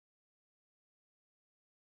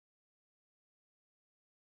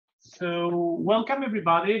So welcome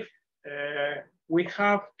everybody. We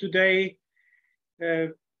have today,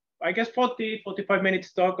 I guess 45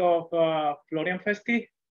 minutes talk of Florian Festi.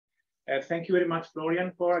 Thank you very much,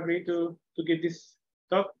 Florian, for agreeing to give this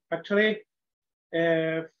talk. Actually,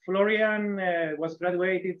 Florian was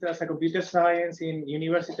graduated as a computer science in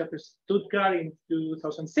University of Stuttgart in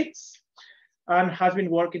 2006 and has been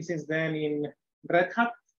working since then in Red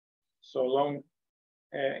Hat, so long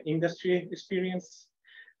industry experience.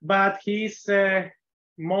 But he's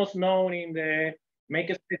most known in the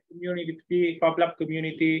Makerspace community, FabLab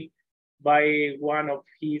community, by one of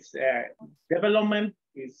his development,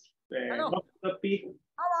 his Boxes.py.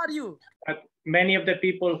 How are you? But many of the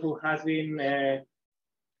people who has been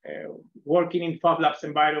working in FabLabs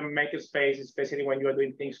environment, Makerspace, especially when you are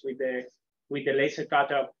doing things with the laser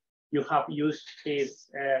cutter, you have used his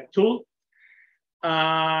tool.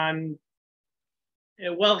 And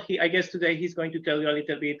well, I guess today he's going to tell you a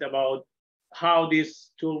little bit about how this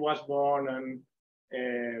tool was born,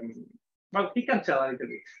 and well, he can tell a little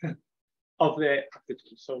bit of the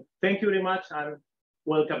tool. So thank you very much, and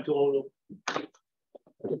welcome to all.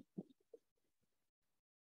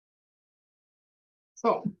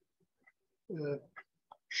 So,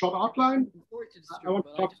 short outline. I want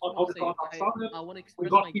to talk about how the product started. We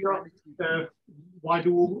got here, why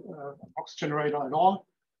do box generator and all.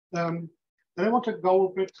 Then I want to go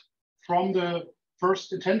a bit from the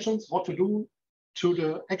first intentions, what to do, to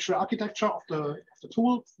the actual architecture of the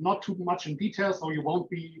tool, not too much in detail, so you won't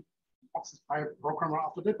be Boxes.py programmer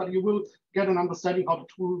after that, but you will get an understanding how the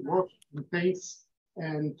tool works and things,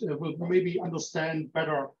 and will maybe understand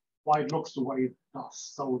better why it looks the way it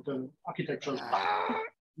does. So the architecture,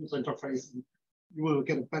 user interface, you will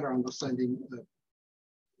get a better understanding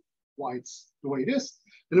why it's the way it is.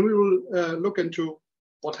 And then we will look into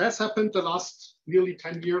what has happened the last nearly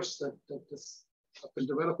 10 years that this have been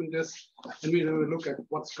developing this, and we will look at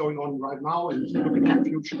what's going on right now and look at the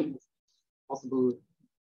future, possible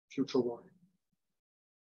future work.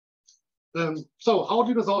 So how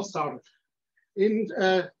did this all start? In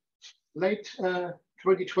late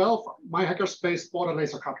 2012, my hackerspace bought a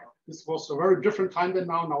laser cutter. This was a very different time than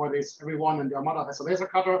now. Nowadays, everyone and their mother has a laser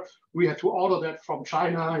cutter. We had to order that from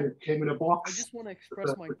China, and it came in a box. I just want to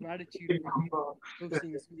express my gratitude for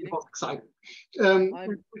hosting this meeting. It was exciting.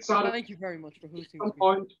 Thank you very much for hosting. At some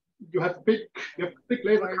point, you have big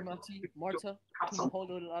laser cutter. Marta,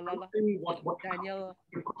 Daniela,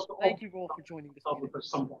 thank you all for joining this meeting.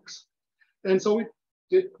 Some box. And so we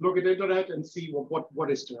did look at the internet and see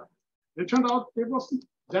what is there. It turned out there wasn't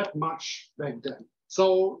that much back then.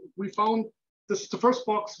 So we found this is the first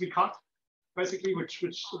box we cut, basically, which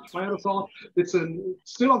Florian saw. It's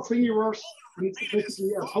still on Thingiverse, and it's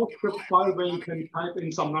basically a PostScript file where you can type in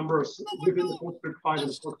some numbers within the PostScript file and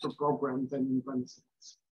the PostScript program, then run it.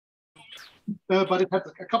 But it had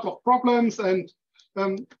a couple of problems, and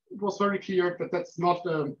it was very clear that that's not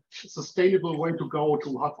a sustainable way to go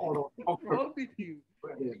to have all of PostScript.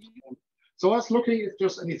 So I was looking if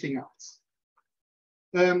there's anything else.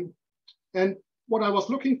 And what I was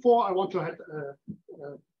looking for, I want to have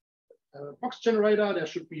a box generator. There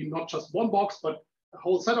should be not just one box, but a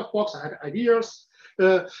whole set of boxes. I had ideas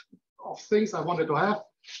of things I wanted to have.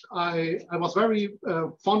 I was very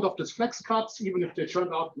fond of these flex cuts, even if they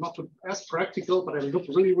turned out not to as practical, but they look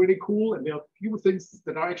really, really cool. And there are a few things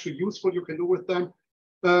that are actually useful you can do with them.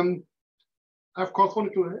 I, of course,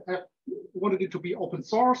 wanted it to be open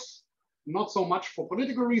source, not so much for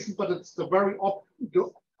political reasons, but it's I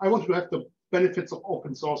wanted to have the benefits of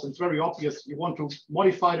open source. It's very obvious. You want to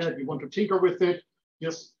modify that, you want to tinker with it.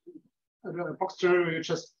 Just a box generator, you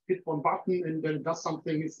just hit one button and then it does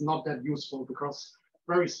something. It's not that useful because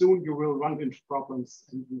very soon you will run into problems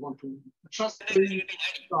and you want to adjust things.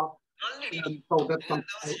 So that's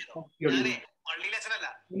something I really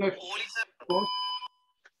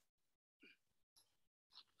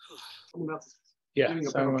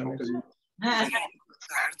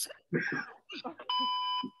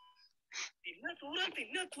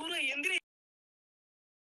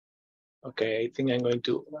Okay, I think I'm going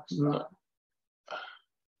to.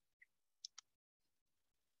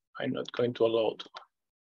 I'm not going to allow to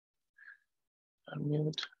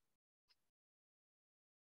unmute.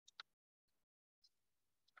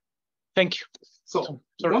 Thank you. So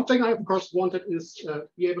one thing I, of course, wanted is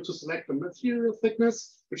be able to select the material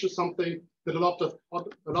thickness, which is something that a lot of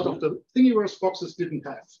the Thingiverse boxes didn't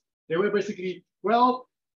have. They were basically, well,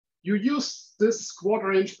 you use this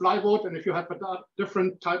 1/4 inch plywood, and if you have a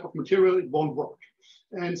different type of material, it won't work.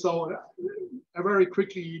 And so I very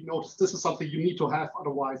quickly noticed this is something you need to have,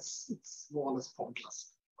 otherwise it's more or less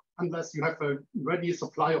pointless. Unless you have a ready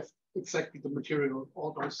supply of exactly the material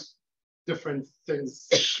all those different things.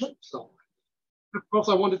 So, of course,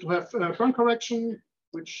 I wanted to have burn correction,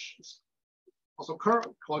 which is also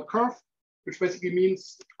called curve, which basically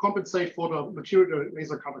means to compensate for the material the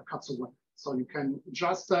laser cutter cuts away. So you can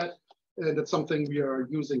adjust that. That's something we are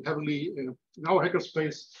using heavily in our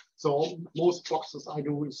hackerspace. So most boxes I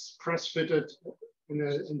do is press fitted, and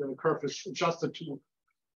the curve is adjusted to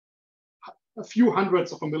a few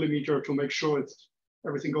hundredths of a millimeter to make sure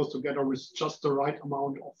everything goes together with just the right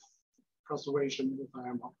amount of preservation with the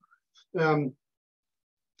hammer.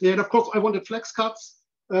 And of course, I wanted flex cuts,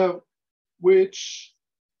 which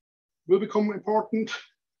will become important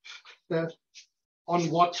on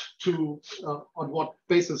what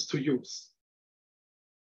basis to use.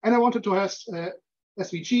 And I wanted to have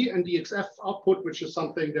SVG and DXF output, which is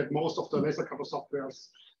something that most of the laser cutter softwares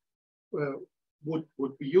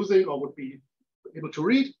would be using or would be able to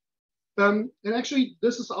read. And actually,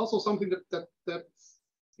 this is also something that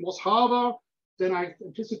was harder than I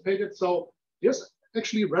anticipated. So there's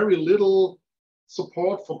actually very little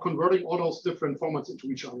support for converting all those different formats into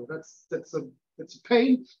each other. That's a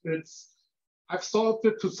pain. I've solved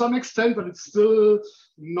it to some extent, but it's still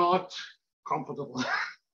not comfortable.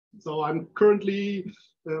 So I'm currently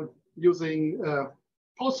using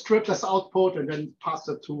PostScript as output and then pass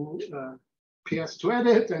it to PS to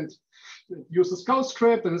edit and uses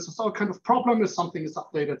PostScript, and this is all kind of problem if something is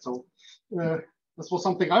updated. So this was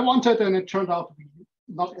something I wanted, and it turned out to be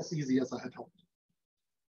not as easy as I had hoped.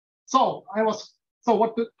 So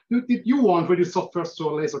what did you want when you saw first to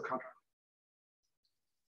a laser cutter?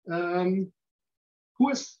 Who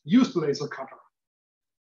has used the laser cutter?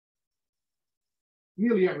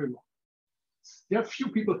 Nearly everyone. There are a few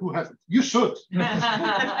people who haven't. You should.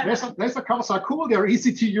 Laser cutters are cool. They're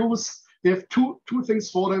easy to use. They have two things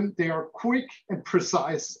for them. They are quick and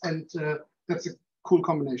precise, and that's a cool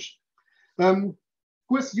combination.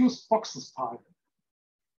 Who has used Boxes.py?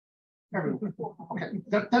 Everyone. Okay,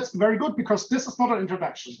 that's very good because this is not an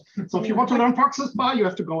introduction. So if you want to learn Boxes.py, you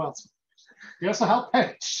have to go elsewhere. There's a help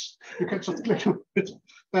page. You can just click on it.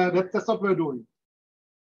 That's what we're doing.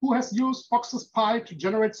 Who has used Boxes.py to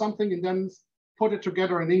generate something and then put it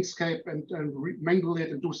together in Inkscape and mingle it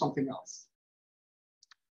and do something else?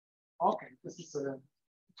 Okay, this is still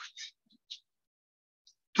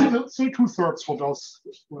 2/3 for those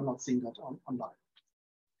who are not seeing that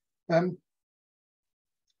online.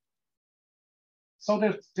 So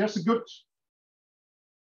there's a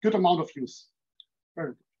good amount of use.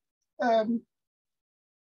 Very good.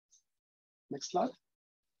 Next slide.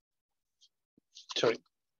 Sorry.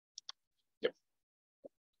 Yep.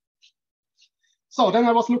 So then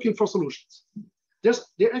I was looking for solutions.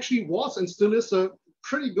 There actually was and still is a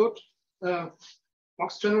pretty good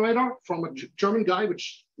box generator from a German guy,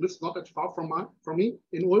 which lives not that far from me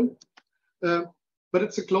in Ulm. But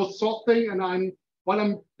it's a closed source thing, and while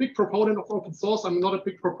I'm a big proponent of open source, I'm not a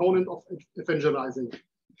big proponent of evangelizing.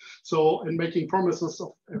 So, and making promises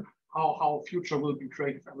of how future will be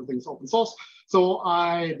great if everything's open source. So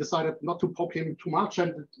I decided not to poke him too much,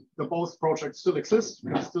 and both projects still exist.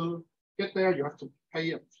 You can still get there. You have to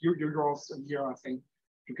pay a few euros a year, I think,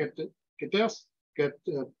 to get theirs, get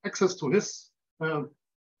access to his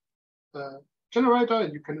generator,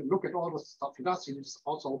 and you can look at all the stuff he does. He uses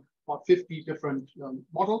also about 50 different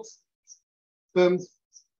models.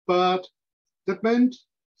 But that meant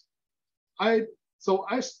I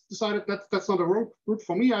decided that that's not a route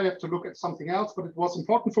for me. I have to look at something else, but it was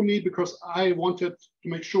important for me because I wanted to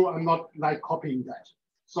make sure I'm not like copying that.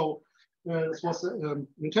 So this was an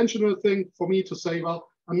intentional thing for me to say, well,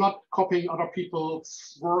 I'm not copying other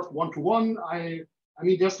people's work one-to-one. I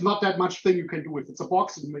mean, there's not that much thing you can do. If it's a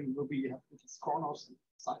box, it will be its corners and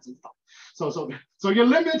sides and stuff. So you're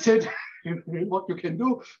limited in what you can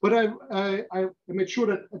do. But I made sure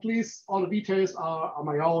that at least all the details are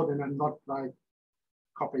my own, and I'm not like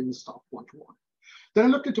copying stuff one-to-one. Then I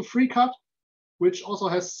looked into FreeCut, which also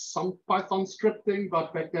has some Python scripting,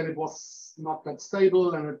 but back then it was not that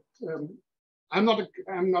stable, and I'm not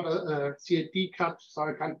a CAD cut, so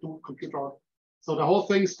I can't do computer. So the whole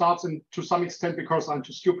thing starts to some extent because I'm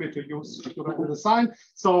too stupid to use computer design.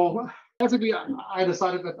 So basically, I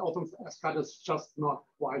decided that OpenSCAD is just not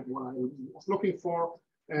quite what I was looking for,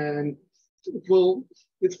 and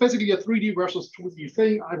it's basically a 3D versus 2D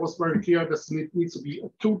thing. I was very clear this needs to be a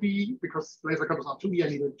 2D because laser cutters are 2D. I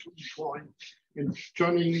needed a 2D drawing, and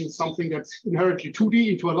turning something that's inherently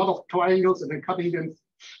 2D into a lot of triangles and then cutting them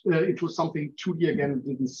into something 2D again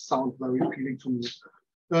didn't sound very appealing to me.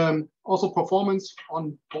 Also, performance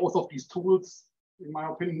on both of these tools, in my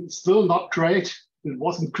opinion, is still not great. It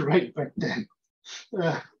wasn't great back then.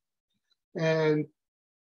 And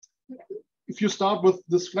if you start with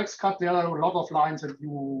this flex cut, there are a lot of lines and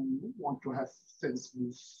you want to have things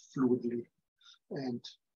move fluidly. And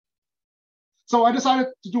so I decided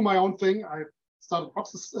to do my own thing. I started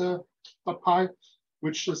Boxes.py,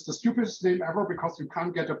 which is the stupidest name ever because you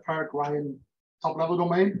can't get a Paraguayan top-level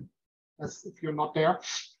domain as if you're not there,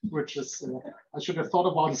 which is, I should have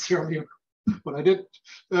thought about this earlier, but I did.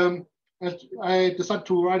 And I decided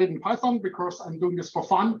to write it in Python because I'm doing this for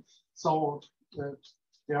fun. So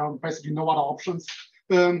there are basically no other options.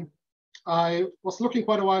 I was looking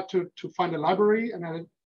quite a while to find a library, and I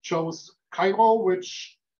chose Cairo,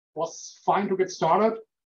 which was fine to get started,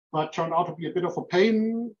 but turned out to be a bit of a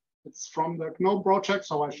pain. It's from the GNOME project,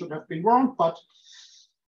 so I should have been warned, but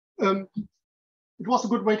it was a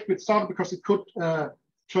good way to get started because it could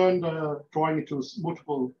turn the drawing into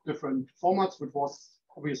multiple different formats, which was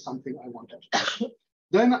obviously something I wanted.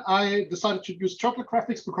 Then I decided to use Turtle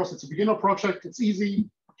Graphics because it's a beginner project. It's easy.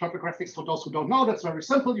 Turtle Graphics, for those who don't know, that's very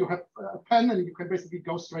simple. You have a pen and you can basically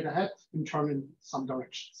go straight ahead and turn in some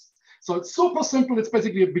directions. So it's super simple. It's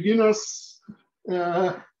basically a beginner's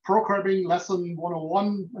programming lesson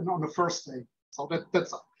 101 and on the first day. So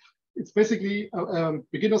it's basically a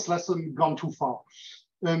beginner's lesson gone too far.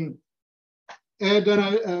 And then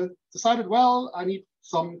I decided, well, I need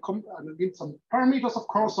some parameters, of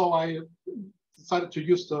course. So I decided to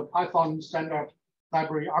use the Python standard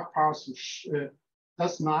library argparse, which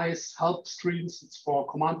has nice help streams. It's for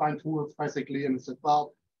command line tools, basically. And I said,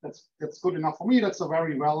 well, that's good enough for me. That's a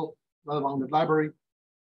very well-rounded library.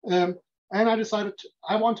 And I decided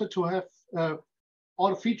I wanted to have all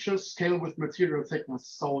the features scale with material thickness.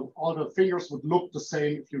 So all the fingers would look the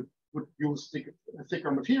same if you would use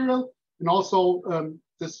thicker material. And also,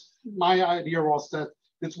 my idea was that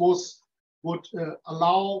this would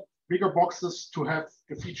allow bigger boxes to have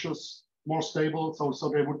the features more stable. So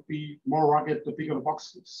they would be more rugged the bigger the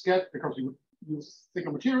box is get, because you would use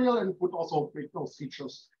thicker material, and it would also make those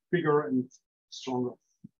features bigger and stronger,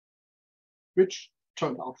 which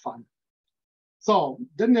turned out fine. So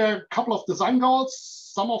then there are a couple of design goals.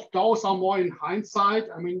 Some of those are more in hindsight.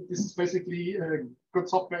 I mean, this is basically good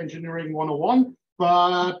software engineering 101,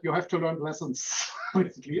 but you have to learn lessons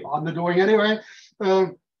basically on the doing anyway.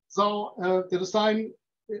 So the design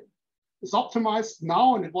is optimized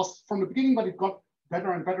now, and it was from the beginning, but it got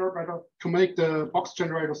better and better to make the box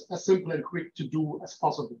generators as simple and quick to do as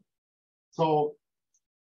possible. So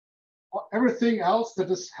everything else that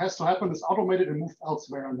has to happen is automated and moved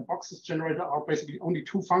elsewhere. And the boxes generator are basically only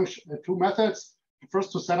two methods.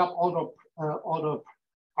 First, to set up all the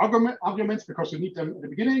arguments, because you need them at the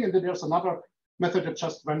beginning, and then there's another method that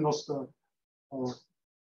just renders the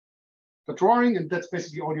drawing, and that's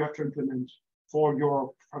basically all you have to implement for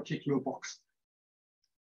your particular box.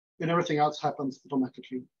 And everything else happens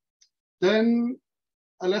automatically. Then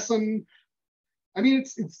a lesson, I mean,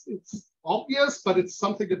 it's obvious, but it's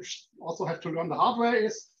something that you also have to learn the hard way,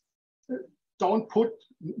 is don't put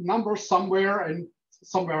numbers somewhere and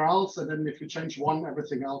somewhere else, and then if you change one,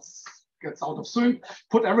 everything else gets out of sync.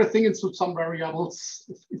 Put everything into some variables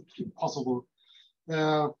if possible.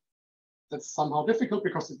 That's somehow difficult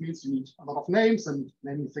because it means you need a lot of names, and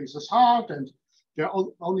naming things is hard, and there are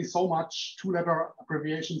only so much two-letter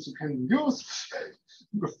abbreviations you can use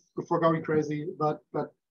before going crazy. But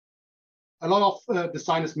a lot of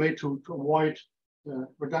design is made to avoid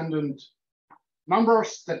redundant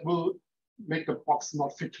numbers that will make the box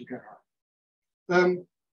not fit together. And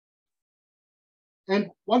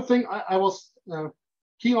one thing I was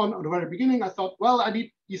keen on at the very beginning, I thought, well, I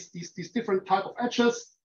need these different type of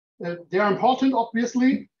edges. They are important,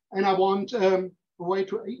 obviously, and I want a way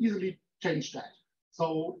to easily change that.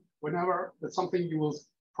 So whenever that's something you will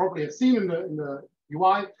probably have seen in the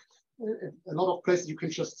UI, a lot of places you can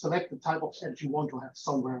just select the type of edge you want to have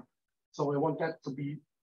somewhere. So I want that to be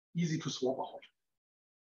easy to swap out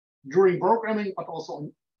during programming, but also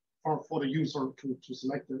for the user to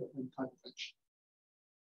select the type of edge.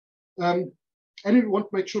 And you want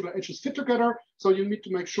to make sure the edges fit together. So you need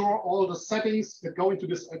to make sure all the settings that go into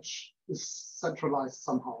this edge is centralized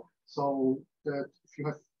somehow. So that if you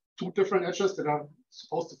have two different edges that are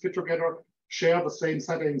supposed to fit together, share the same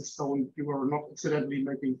settings, so you are not accidentally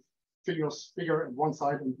making figures bigger on one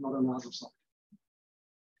side and not on the other side.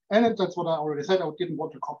 And that's what I already said. I didn't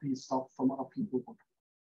want to copy stuff from other people.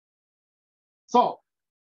 So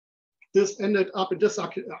this ended up in this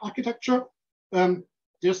architecture.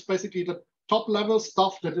 There's basically the top level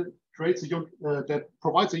stuff that creates that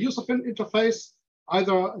provides a user interface,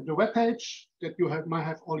 either the web page that you might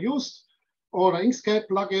have all used, or the Inkscape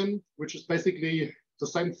plugin, which is basically the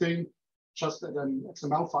same thing, just an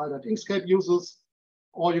XML file that Inkscape uses,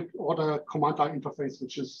 or the command line interface,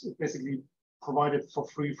 which is basically provided for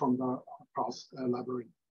free from the browse library.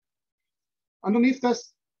 Underneath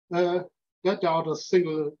this, there are the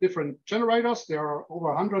single different generators. There are over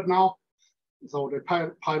 100 now, so they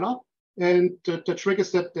pile up. And the trick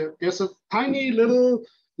is that there's a tiny little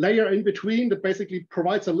layer in between that basically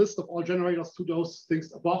provides a list of all generators to those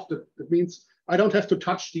things above. That means I don't have to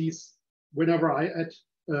touch these whenever I add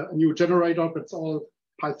a new generator, but it's all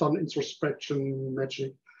Python introspection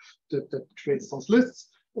magic that creates those lists.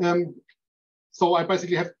 So I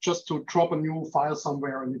basically have just to drop a new file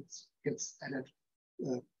somewhere and it gets added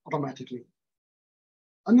automatically.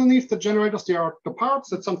 Underneath the generators, there are the parts.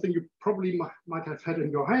 That's something you probably might have had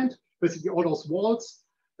in your hand, basically all those walls.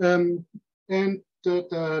 And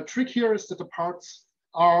the trick here is that the parts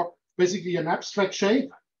are basically an abstract shape,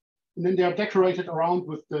 and then they are decorated around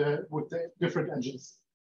with the different edges.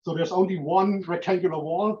 So there's only one rectangular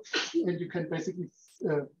wall, and you can basically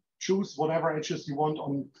choose whatever edges you want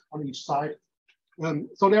on each side.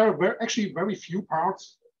 So there are actually very few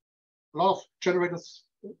parts. A lot of generators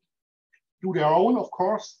do their own, of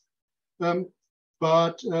course,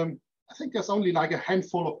 but I think there's only like a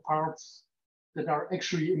handful of parts that are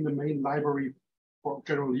actually in the main library for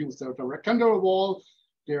general use. There's a rectangular wall.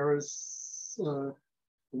 There is a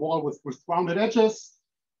wall with rounded edges.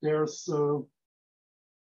 There's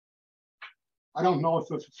I don't know if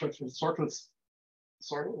circles,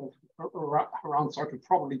 around circle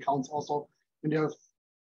probably counts also. And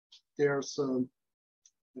there's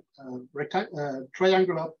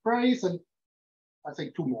triangular brace, and I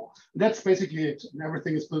think two more. And that's basically it, and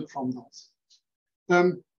everything is built from those.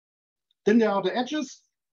 Then there are the edges.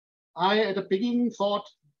 I, at the beginning, thought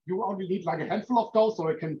you only need like a handful of those, so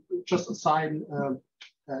I can just assign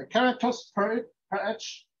characters per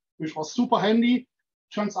edge, which was super handy.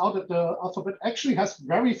 Turns out that the alphabet actually has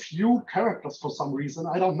very few characters for some reason.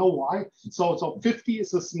 I don't know why. So 50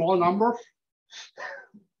 is a small number.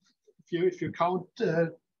 If you count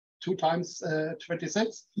 2 times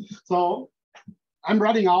 26. So I'm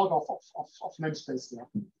running out of namespace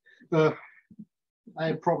there.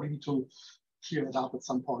 I probably need to clear it up at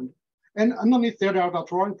some point. And underneath there are the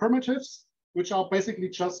drawing primitives, which are basically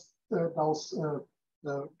just those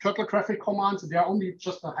turtle graphic commands. They are only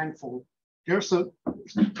just a handful. There's a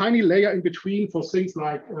tiny layer in between for things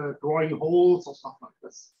like drawing holes or stuff like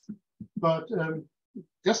this. But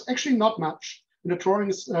there's actually not much. And the drawing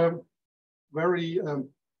is very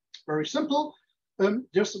simple.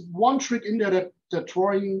 There's one trick in there that the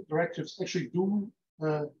drawing directives actually do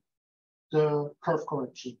the curve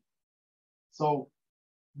correction. So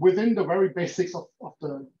within the very basics of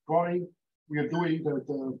the drawing, we are doing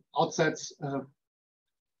the outsets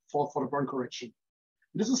for the burn correction.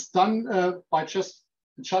 This is done by just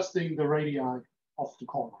adjusting the radii of the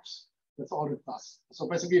corners. That's all it does. So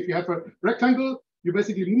basically, if you have a rectangle, you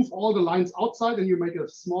basically move all the lines outside and you make a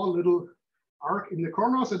small little arc in the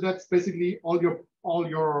corners, and that's basically all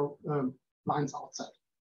your lines outside.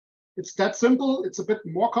 It's that simple. It's a bit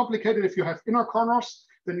more complicated if you have inner corners,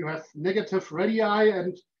 then you have negative radii,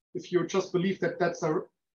 and if you just believe that that's a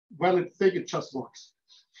valid thing, it just works.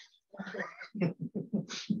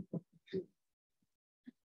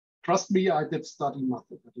 Trust me, I did study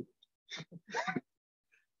mathematics.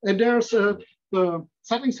 And there's the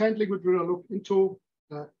settings handling, which we'll look into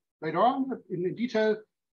later on in detail.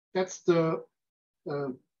 That's the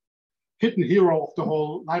hidden hero of the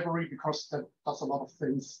whole library, because that does a lot of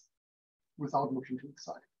things without looking too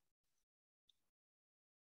exciting.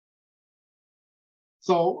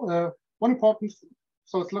 So one important,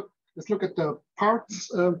 so let's look at the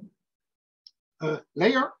parts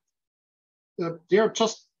layer. They're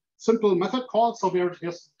just simple method calls, so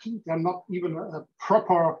they're not even a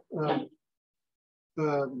proper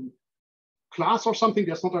class or something.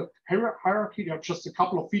 There's not a hierarchy. There are just a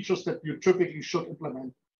couple of features that you typically should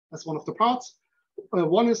implement as one of the parts.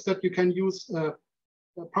 One is that you can use a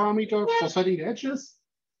parameter for setting the edges,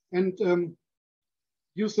 and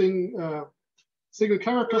using single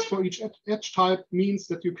characters for each edge type means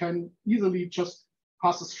that you can easily just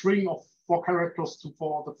pass a string of 4 characters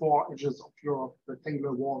for the 4 edges of your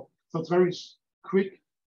rectangular wall. So it's very quick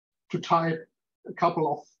to type a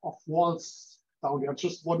couple of walls down there.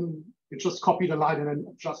 You just copy the line and then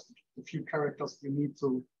adjust a few characters you need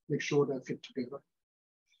to make sure they fit together.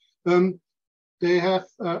 They have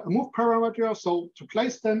a move parameter, so to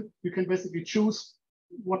place them, you can basically choose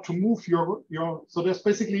what to move so there's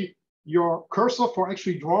basically your cursor for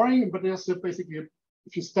actually drawing, but there's basically,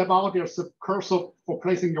 if you step out, there's a cursor for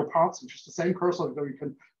placing your parts, which is the same cursor where you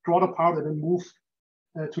can draw the part and then move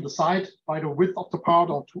to the side by the width of the part,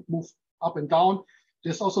 or to move up and down.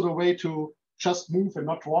 There's also the way to just move and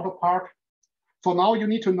not draw the part. for now, you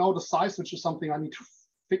need to know the size, which is something I need to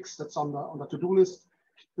fix. That's on the to-do list.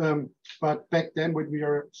 But back then, when we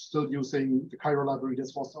are still using the Cairo library,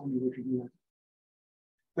 this was the only way to do it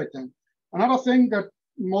back then. Another thing that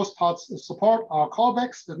most parts support are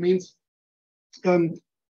callbacks. That means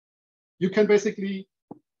you can basically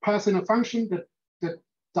pass in a function that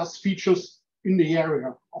does features in the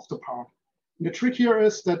area of the part. And the trick here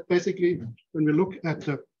is that basically, when we look at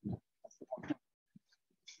the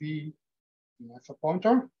have a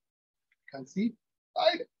pointer, you can see.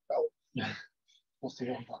 Yeah. Was the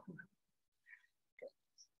wrong button. Okay.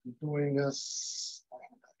 I'm doing this.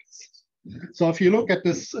 So if you look at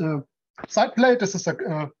this side plate, this is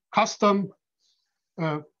a custom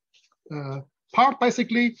part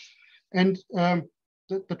basically, and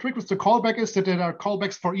the trick with the callback is that there are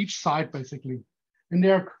callbacks for each side basically, and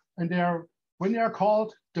when they are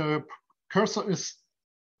called, the cursor is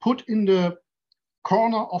put in the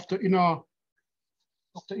corner of the inner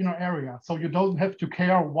area, so you don't have to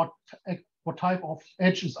care what type of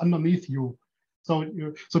edge is underneath you. So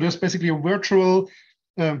there's basically a virtual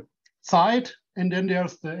side, and then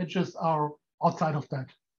there's the edges are outside of that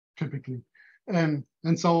typically. And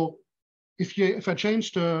so if I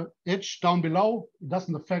change the edge down below, it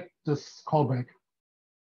doesn't affect this callback.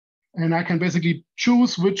 And I can basically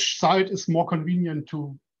choose which side is more convenient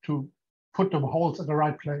to put the holes at the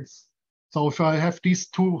right place. So if I have these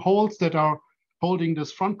two holes that are holding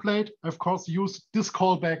this front plate, I of course use this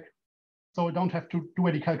callback. So I don't have to do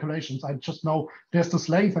any calculations. I just know there's this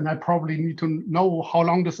length, and I probably need to know how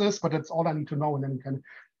long this is, but that's all I need to know. And then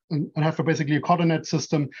can have basically a coordinate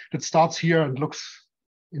system that starts here and looks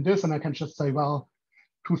in this, and I can just say, well,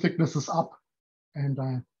 2 thicknesses up.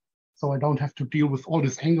 And so I don't have to deal with all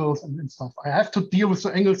these angles and stuff. I have to deal with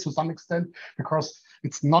the angles to some extent because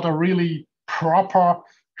it's not a really proper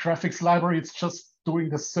graphics library. It's just doing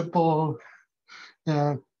the simple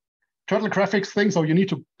turtle graphics thing. So you need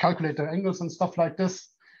to calculate the angles and stuff like this,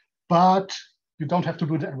 but you don't have to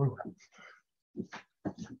do it everywhere.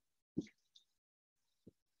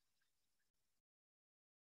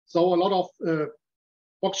 So a lot of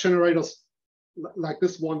box generators like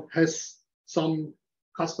this one has some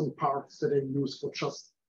custom parts that they use for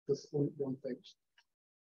just this one thing.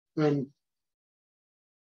 Then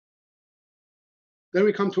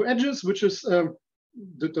we come to edges, which is the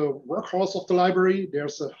workhorse of the library.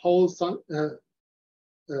 There's a whole set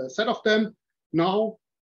of them. Now,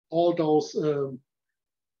 all those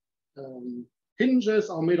hinges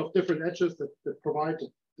are made of different edges that provide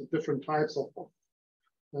the different types of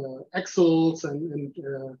axles and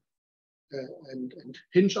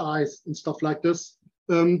hinge eyes and stuff like this.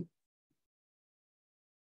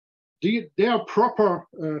 They are proper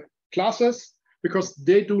classes because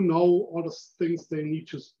they do know all the things they need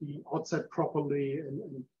to be outset properly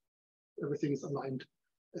and everything is aligned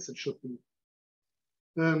as it should be.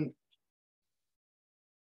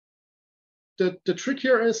 The trick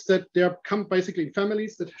here is that they come basically in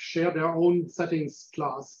families that share their own settings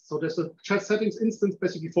class. So there's a settings instance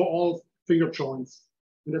basically for all finger joints.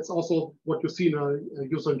 And that's also what you see in a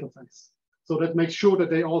user interface. So that makes sure that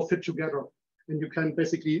they all fit together. And you can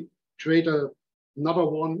basically create another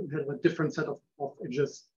one and have a different set of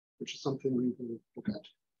edges, which is something we will look at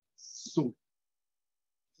soon.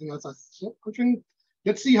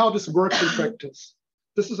 Let's see how this works in practice.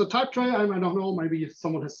 This is a type tray. I don't know, maybe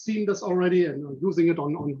someone has seen this already and using it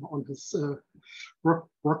on his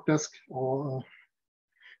work desk or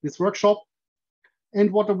his workshop.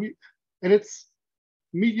 And it's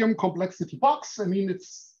medium complexity box. I mean,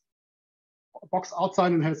 it's a box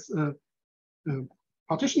outside and has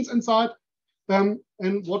partitions inside. And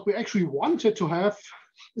what we actually wanted to have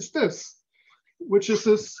is this, which is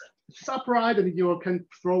this upright, and you can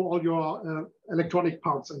throw all your electronic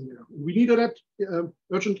parts in there. We needed it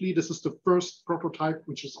urgently. This is the first prototype,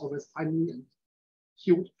 which is always tiny and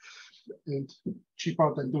cute and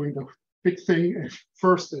cheaper than doing the big thing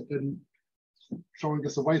first and then throwing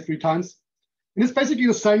this away 3 times. And it's basically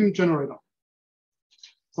the same generator.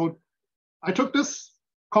 So I took this,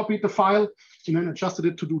 copied the file, and then adjusted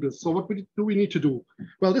it to do this. So what do we need to do?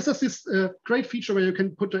 Well, this is this great feature where you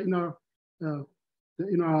can put the inner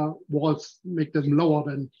walls, make them lower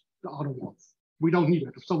than the outer walls. We don't need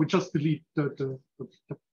it. So we just delete the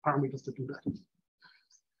parameters to do that.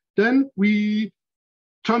 Then we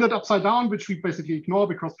turn it upside down, which we basically ignore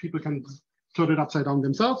because people can turn it upside down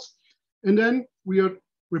themselves. And then we are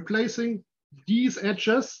replacing these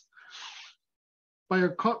edges by a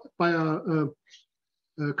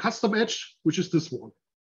custom edge, which is this one.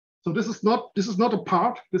 So this is not a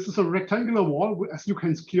part. This is a rectangular wall, as you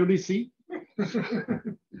can clearly see.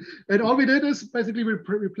 And all we did is basically we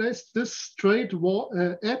replaced this straight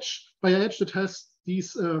edge by an edge that has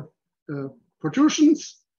these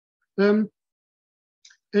protrusions. And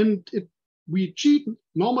we cheat.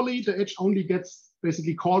 Normally, the edge only gets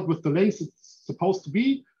basically called with the length it's supposed to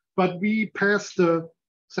be, but we pass the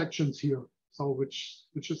sections here. So which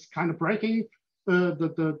is kind of breaking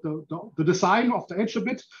the design of the edge a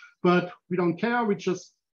bit, but we don't care. We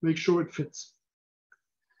just make sure it fits.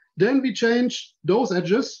 Then we change those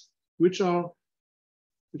edges, which are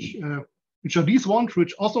these ones,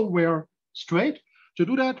 which also were straight. To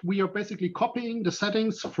do that, we are basically copying the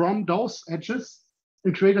settings from those edges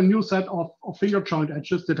and create a new set of finger joint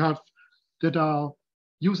edges that are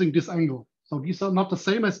using this angle. So these are not the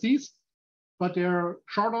same as these, but they're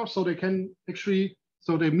shorter, so they can actually,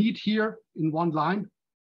 so they meet here in one line,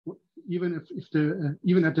 even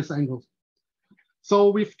even at this angle. So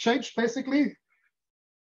we've changed basically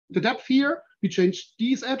the depth here. We changed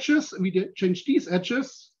these edges, and we changed these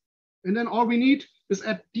edges, and then all we need is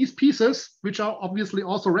add these pieces, which are obviously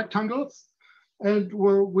also rectangles, and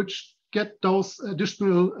which get those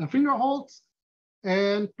additional finger holes,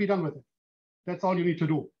 and be done with it. That's all you need to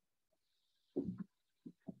do.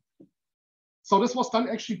 So this was done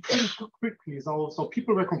actually pretty quickly. So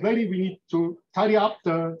people were complaining we need to tidy up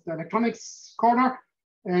the electronics corner,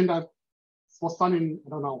 and it was done in, I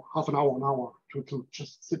don't know, half an hour to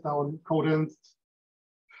just sit down, code in,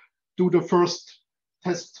 do the first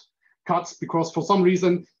test cuts, because for some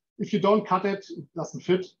reason, if you don't cut it, it doesn't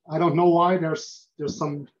fit. I don't know why. There's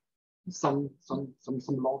some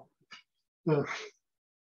law,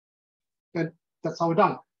 and that's how it's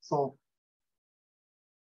done.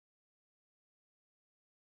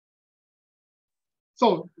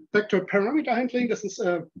 So back to parameter handling. This is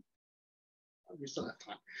we still have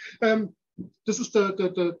time. This is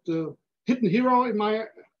the hidden hero in my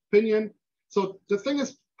opinion. So the thing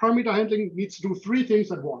is, parameter handling needs to do three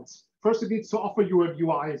things at once. First, it needs to offer you a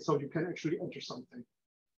UI so you can actually enter something.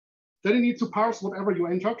 Then it needs to parse whatever you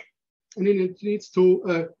entered, and then it needs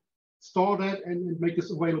to store that and make this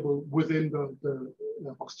available within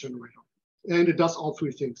the box generator. And it does all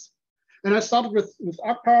three things. And I started with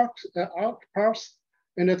argparse,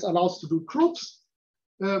 and it allows to do groups,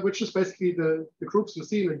 which is basically the groups you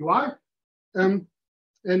see in the UI. And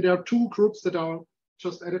there are two groups that are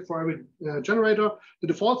just added for every generator. The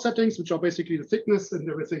default settings, which are basically the thickness and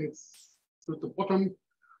everything, it's at the bottom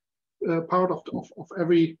part of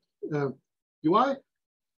every UI.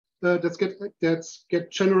 That's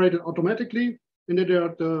get generated automatically. And then there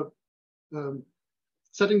are the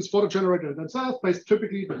settings for the generator themselves, based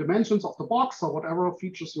typically the dimensions of the box or whatever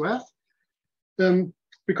features you have.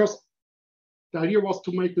 Because the idea was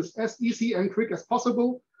to make this as easy and quick as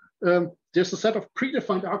possible. There's a set of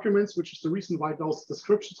predefined arguments, which is the reason why those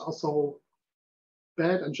descriptions are so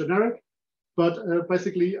bad and generic. But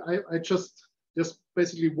basically, there's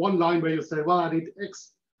basically one line where you say, well, I need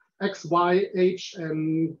X, Y, H,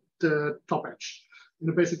 and the top edge. And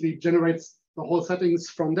it basically generates the whole settings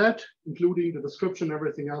from that, including the description,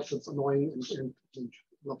 everything else that's annoying and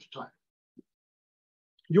a lot of time.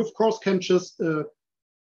 You, of course, can just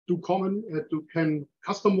can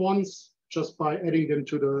custom ones just by adding them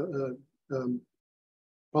to the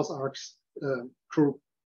parse arcs group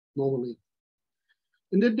normally.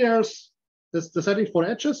 And then there's the setting for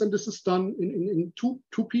edges, and this is done in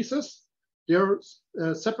two pieces. There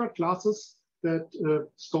are separate classes that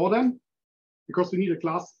store them, because we need a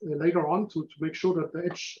class later on to make sure that the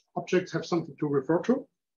edge objects have something to refer to.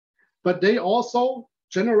 But they also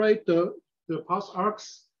generate the parse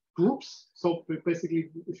arcs groups. So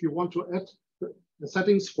basically, if you want to add the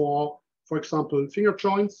settings for example, finger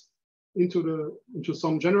joints into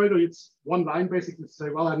some generator, it's one line basically to say,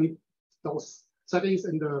 well, I need those settings,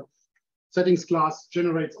 and the settings class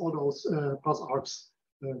generates all those parse arcs,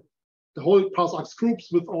 the whole parse arcs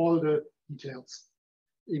groups with all the details,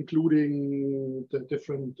 including the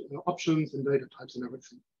different options and data types and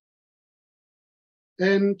everything.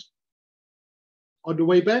 And on the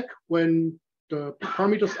way back, when the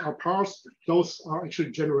parameters are parsed, those are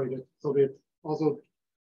actually generated. So it also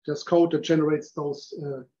there's code that generates those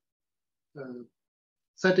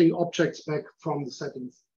setting objects back from the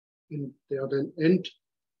settings in there. Then and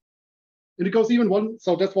it goes even one.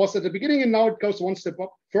 So that was at the beginning, and now it goes one step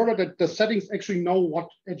up further. That the settings actually know what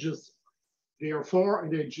edges they are for,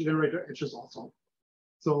 and they generate the edges also.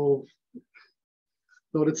 So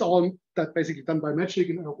it's all that basically done by magic,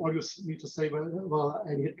 and all you need to say, well,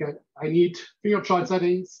 I need finger joint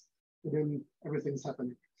settings, and then everything's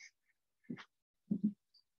happening.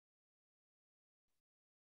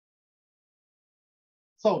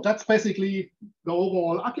 So that's basically the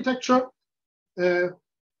overall architecture.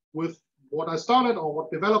 with what I started or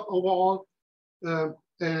what developed overall.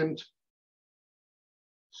 And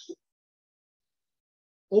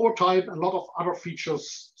over time, a lot of other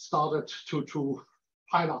features started to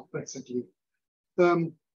pile up, basically.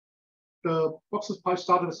 The Boxes.py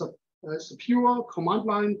started as a pure command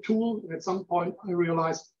line tool. At some point, I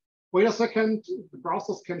realized, wait a second, the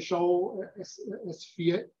browsers can show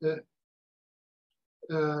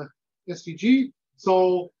SVG.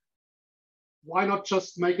 So why not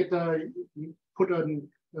just make it put a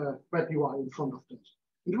web UI in front of it?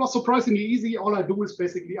 And it was surprisingly easy. All I do is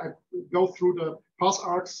basically I go through the parse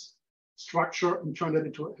args structure and turn it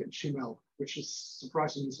into HTML, which is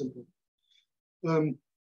surprisingly simple.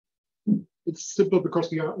 It's simple because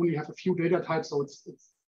we only have a few data types, so it's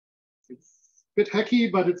a bit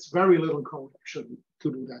hacky, but it's very little code actually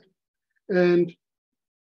to do that. And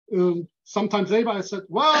sometimes later I said,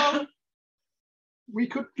 well, we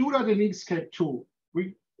could do that in Inkscape too.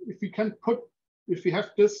 If we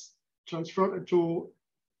have this transferred into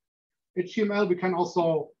HTML, we can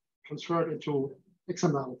also transfer it into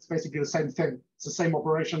XML. It's basically the same thing. It's the same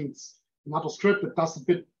operation. It's another script that does a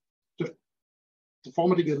bit the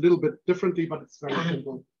formatting a little bit differently, but it's very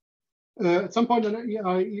simple. At some point, I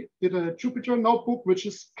did a Jupyter notebook, which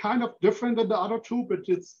is kind of different than the other two, but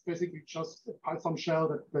it's basically just a Python shell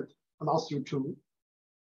that allows you to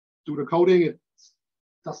do the coding. It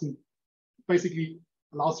doesn't basically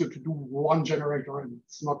allows you to do one generator, and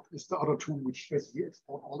it's the other two, which basically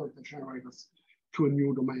export all of the generators to a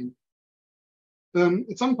new domain.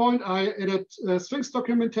 At some point, I added Sphinx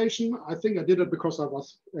documentation. I think I did it because I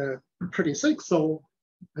was pretty sick, so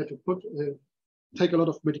I had to take a lot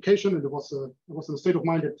of medication, and I was in a state of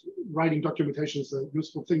mind that writing documentation is a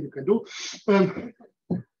useful thing you can do.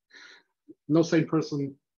 No sane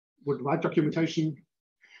person would write documentation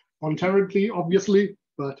voluntarily, obviously,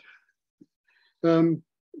 but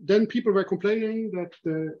then people were complaining that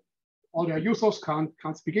all their users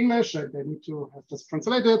can't speak English, and they need to have this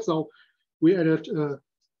translated. So we added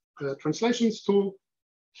translations to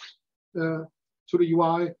the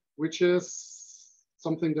UI, which is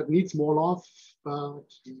something that needs more love, but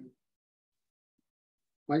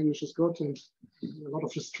my English is good, and a lot of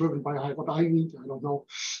it is driven by what I need. I don't know.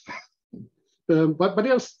 But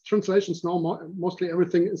there's translations now. Mostly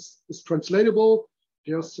everything is translatable.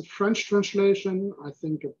 There's a French translation, I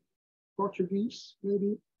think a Portuguese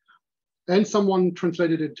maybe, and someone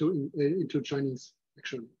translated it into Chinese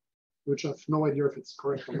actually, which I have no idea if it's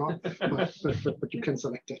correct or not, but you can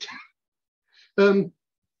select it. Then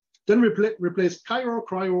replace Cairo.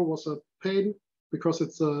 Cairo was a pain because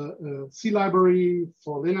it's a C library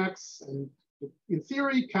for Linux, and in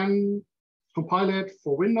theory can compile it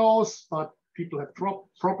for Windows, but people have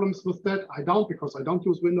problems with that. I don't, because I don't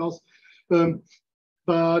use Windows.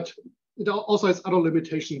 But it also has other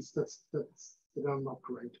limitations that are not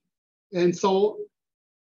great. And so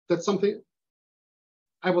that's something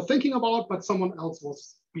I was thinking about, but someone else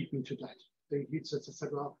was beating me to that. They said,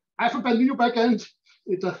 well, I have a new backend.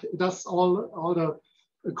 It does all the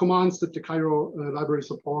commands that the Cairo library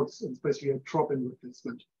supports. It's basically a drop-in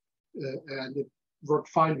replacement. And it worked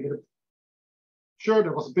fine. Sure,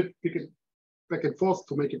 there was a bit back and forth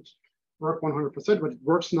to make it work 100%, but it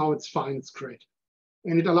works now. It's fine. It's great.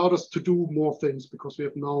 And it allowed us to do more things because we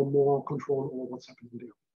have now more control over what's happening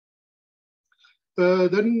there.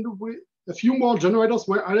 Then a few more generators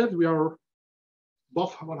were added. We are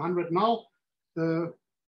above 100 now.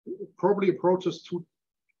 Probably approaches to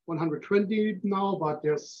 120 now, but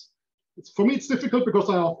for me, it's difficult because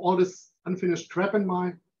I have all this unfinished crap in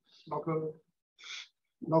my local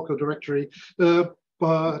directory.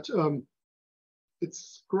 But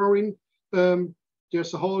it's growing.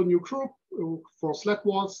 There's a whole new group for sled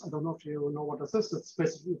walls. I don't know if you know what this is.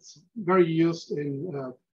 It's very used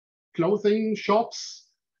in clothing shops.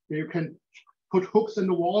 You can put hooks in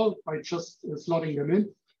the wall by just slotting them in.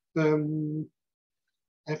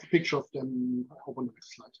 I have a picture of them, I hope on the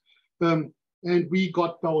next slide. And we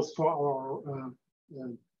got those for our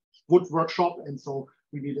wood workshop, and so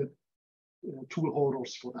we needed tool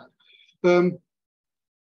holders for that.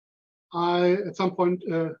 I, at some point,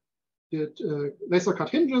 did laser cut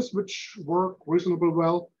hinges, which work reasonably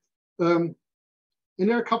well. And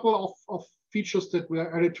there are a couple of features that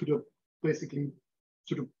were added to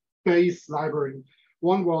the base library.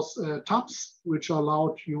 One was tabs, which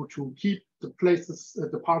allowed you to keep the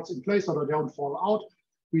parts in place so that they don't fall out.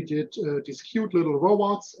 We did these cute little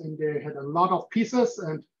robots, and they had a lot of pieces.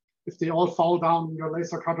 And if they all fall down in your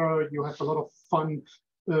laser cutter, you have a lot of fun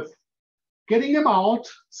getting them out,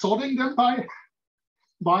 sorting them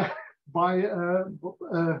by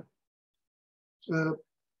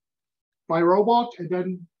by robot and then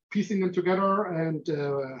piecing them together. And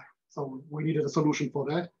so we needed a solution for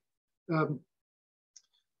that.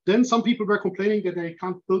 Then some people were complaining that they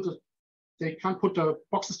can't put the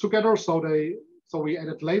boxes together. So we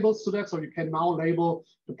added labels to that. So you can now label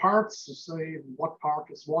the parts to say what part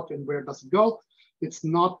is what and where does it go. It's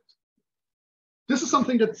not. This is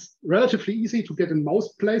something that's relatively easy to get in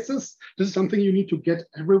most places. This is something you need to get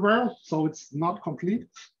everywhere. So it's not complete,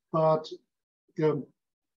 but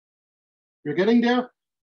you're getting there.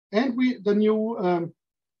 And the new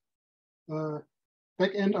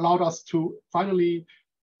backend allowed us to finally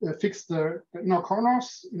fix the inner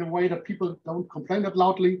corners in a way that people don't complain that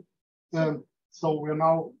loudly. So we're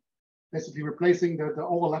now basically replacing the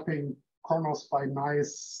overlapping corners by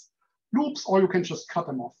nice loops, or you can just cut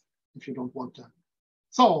them off if you don't want them.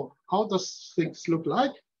 So how does things look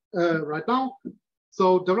like right now? So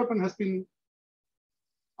development has been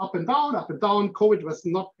up and down, up and down. COVID has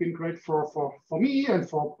not been great for me and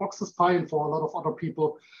for Boxes.py and for a lot of other people.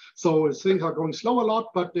 So things are going slow a lot,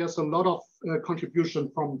 but there's a lot of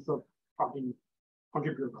contribution from the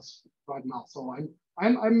contributors right now. So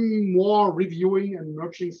I'm more reviewing and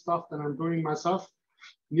merging stuff than I'm doing myself,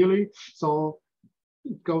 nearly. So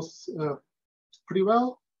it goes pretty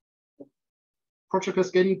well. Project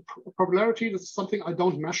is gaining popularity. This is something I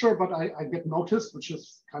don't measure, but I get noticed, which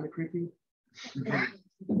is kind of creepy.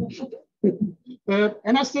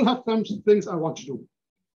 And I still have some things I want to do.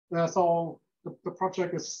 So the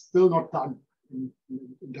project is still not done in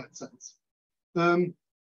that sense.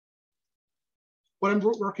 What I'm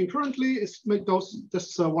working currently is make those. This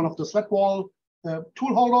is one of the sled wall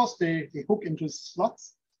tool holders. They hook into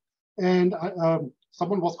slots, and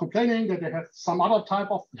someone was complaining that they have some other type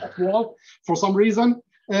of wall for some reason,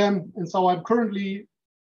 and so I'm currently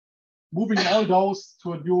moving all those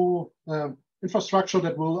to a new infrastructure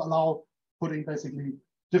that will allow putting basically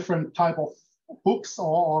different type of hooks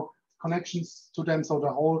or connections to them. So the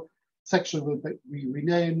whole section will be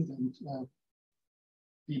renamed and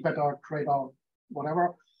be better, greater,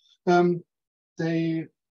 whatever.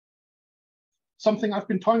 Something I've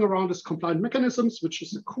been toying around is compliant mechanisms, which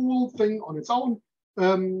is a cool thing on its own.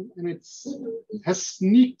 And it has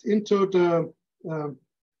sneaked into the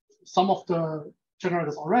some of the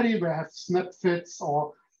generators already, where I have snap fits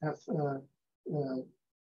or have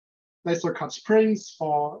laser cut springs.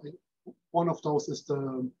 For one of those is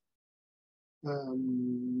the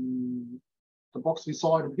box we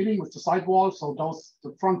saw at the beginning with the side wall. So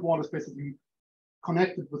the front wall is basically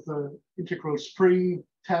connected with the integral spring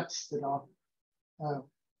tabs that are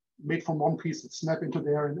made from one piece that snap into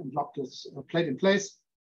there and lock this plate in place.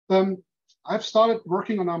 I've started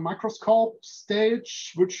working on a microscope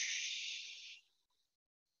stage, which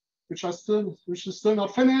is still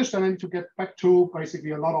not finished, and I need to get back to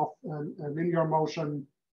basically a lot of linear motion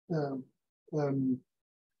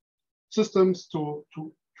systems to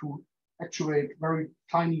actuate very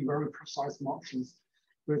tiny, very precise motions,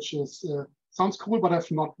 which is sounds cool, but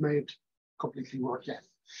I've not made completely work yet.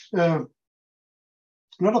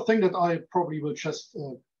 Another thing that I probably will just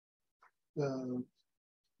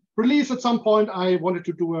release at some point, I wanted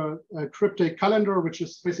to do a cryptic calendar, which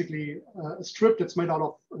is basically a strip that's made out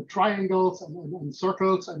of triangles and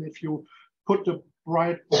circles. And if you put the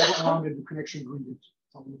right border around it, you can actually read it.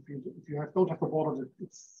 So if you don't have a border,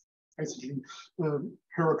 it's basically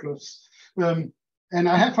hieroglyphs. And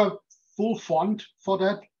I have a full font for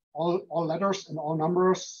that, all letters and all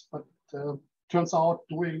numbers, but turns out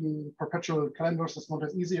doing perpetual calendars is not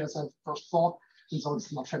as easy as I first thought, and so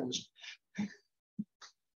it's not finished.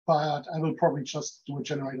 But I will probably just do a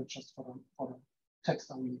generator just for the text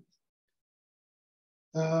only.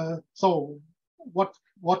 So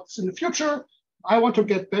what's in the future? I want to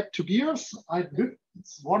get back to gears. I did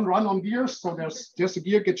one run on gears, so there's a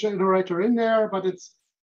gear generator in there, but it's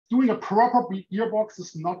doing a proper gearbox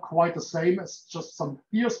is not quite the same as just some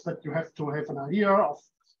gears, but you have to have an idea of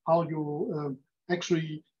how you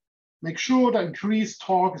actually make sure the increased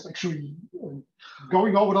torque is actually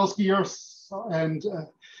going over those gears, and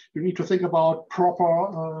you need to think about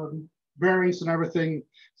proper bearings and everything.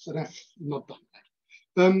 So I've not done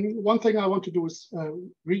that. One thing I want to do is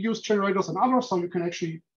reuse generators and others, so you can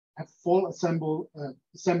actually have full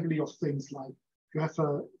assembly of things. Like you have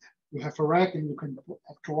a rack and you can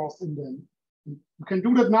have drawers in them. You can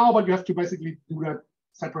do that now, but you have to basically do that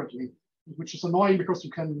separately, which is annoying because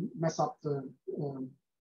you can mess up the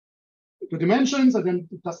dimensions and then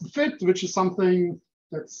it doesn't fit, which is something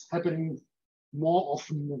that's happening more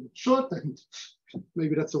often than it should, and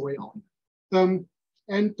maybe that's a way out. And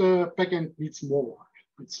the backend needs more work.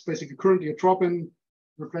 It's basically currently a drop-in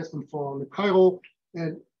replacement for libcairo,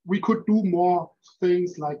 and we could do more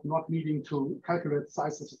things like not needing to calculate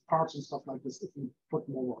sizes of parts and stuff like this if we put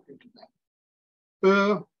more work into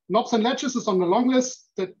that. Knobs and latches is on the long list.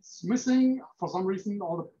 That's missing for some reason.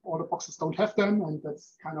 All the boxes don't have them, and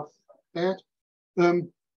that's kind of bad.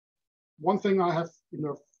 One thing I have,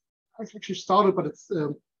 I've actually started, but it's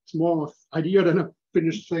more of an idea than a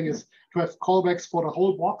finished thing, is to have callbacks for the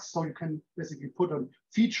whole box, so you can basically put a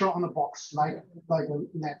feature on a box like a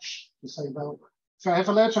latch to say, well, if I have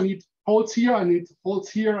a latch, I need holes here, I need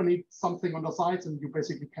holes here, I need something on the sides, and you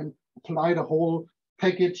basically can apply the whole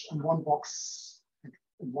package in one box,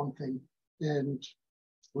 in one thing, and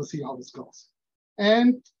we'll see how this goes.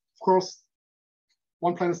 And of course,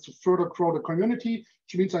 one plan is to further grow the community,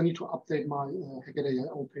 which means I need to update my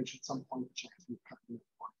Hackaday.io page at some point, which I haven't done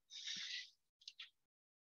before.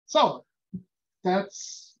 So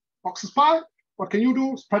that's Boxes.py. What can you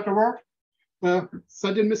do? Spread the word.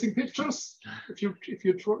 Send in missing pictures if you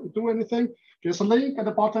do anything. There's a link at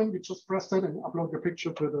the bottom. You just press that and upload your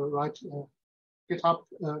picture to the right GitHub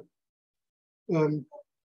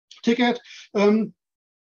ticket.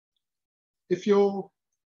 If you're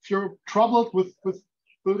troubled with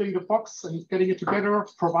building the box and getting it together,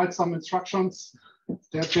 provide some instructions.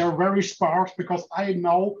 They're very sparse because I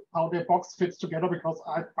know how their box fits together because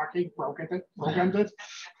I fucking programmed it.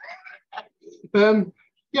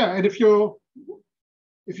 Yeah, and if you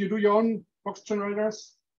do your own box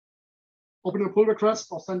generators, open a pull request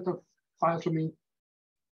or send the file to me.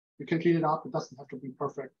 You can clean it up. It doesn't have to be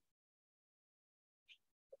perfect.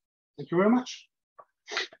 Thank you very much.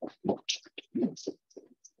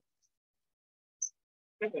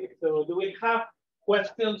 Okay, so do we have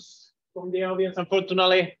questions from the audience?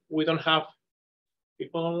 Unfortunately, we don't have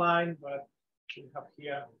people online, but we have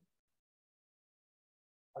here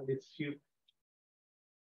at least few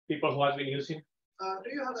people who have been using. Do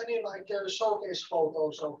you have any showcase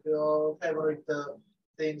photos of your favorite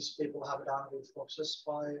things people have done with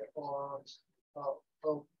Boxes.py, or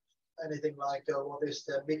anything like what is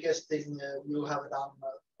the biggest thing you have done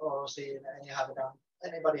or seen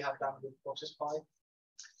anybody have done with Boxes.py?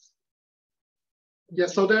 Yeah,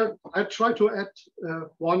 so there I try to add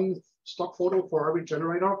one stock photo for every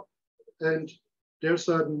generator, and there's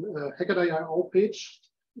a Hackaday.io page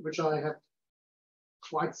which I have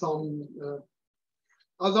quite some.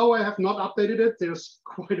 Although I have not updated it, there's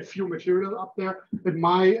quite a few material up there. But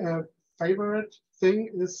my favorite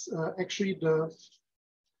thing is actually the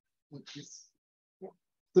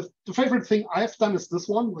favorite thing I've done is this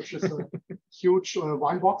one, which is a huge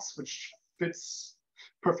wine box, which fits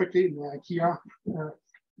perfectly in the IKEA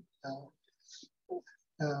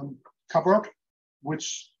cupboard,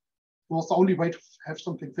 which was the only way to have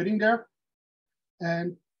something fitting there.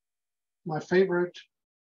 And my favorite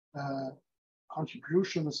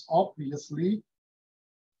contribution is obviously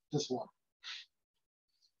this one,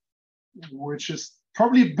 which is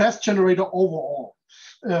probably best generator overall,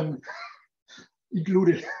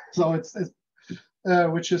 included. So it's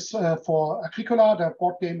which is for Agricola, their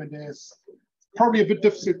board game, and there's probably a bit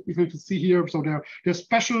difficult to see here. So there's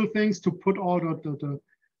special things to put all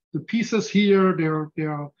the pieces here. There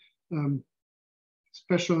are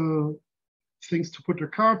special things to put the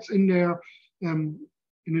cards in there. And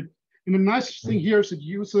the nice thing here is it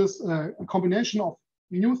uses a combination of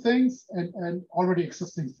new things and already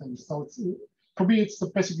existing things. So for me, it's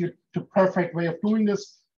basically the perfect way of doing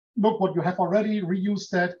this. Look what you have already, reuse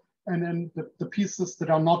that, and then the pieces that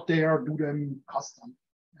are not there, do them custom.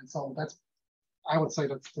 And so I would say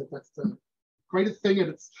that's the greatest thing,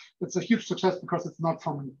 and it's a huge success because it's not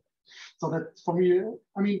from me. So that for me,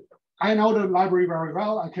 I mean, I know the library very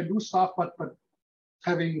well. I can do stuff, but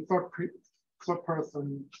having third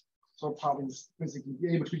parties basically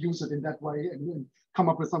be able to use it in that way and come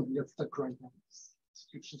up with something that's that great. It's a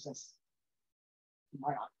huge success in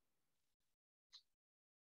my eye.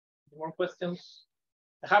 More questions?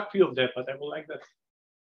 I have a few of them, but I would like that.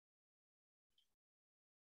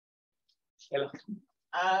 Ella.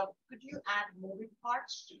 Could you add moving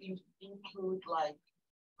parts to include like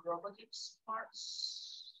robotics parts?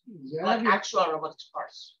 Yeah, like actual robotics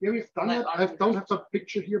parts. Yeah, we've done it. I don't have the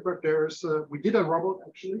picture here, but there's we did a robot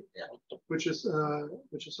actually, yeah. which is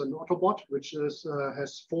an Autobot, which is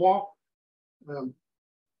has 4.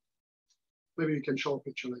 Maybe you can show a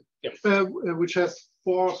picture later. Yes. Which has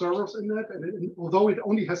 4 servers in it, and although it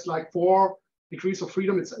only has like 4 degrees of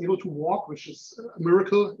freedom, it's able to walk, which is a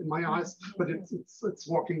miracle in my eyes. But it's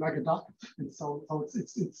walking like a duck, and so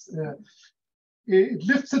it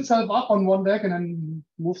lifts itself up on one leg and then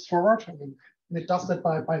moves forward, and it does that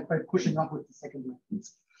by pushing up with the second leg.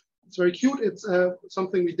 It's very cute. It's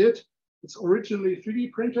something we did it's originally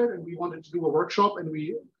 3D printed, and we wanted to do a workshop, and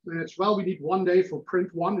we managed, well, we need 1 day for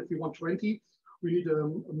print 1 if we want 20. We need a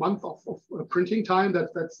month of printing time.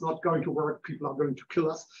 That's not going to work. People are going to kill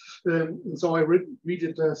us. And so I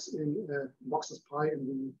redid this in Boxes.py,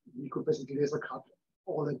 and we could basically laser cut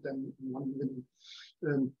all of them in 1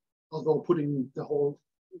 minute. Although putting the whole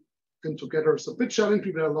thing together is a bit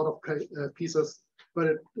challenging. There are a lot of pieces, but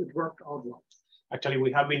it worked out well. Actually,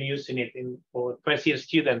 we have been using it for first-year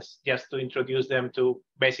students just to introduce them to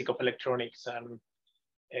basic of electronics and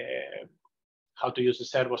how to use the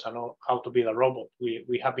servos and how to build a robot.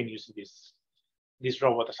 We have been using this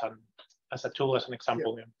robot as a tool, as an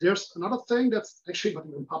example. Yeah. There's another thing that's actually not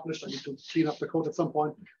even published. I need to clean up the code at some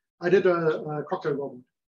point. I did a cocktail robot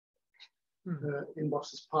in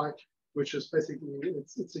Boxes.py, which is basically,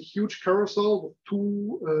 it's a huge carousel with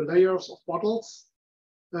 2 layers of bottles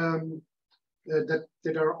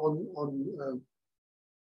that are on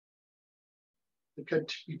they can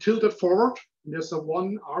be tilted forward. And there's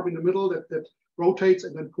one arm in the middle that rotates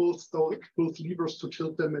and then pulls levers to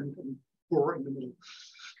tilt them and pour in the middle.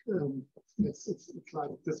 It's like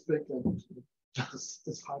this big and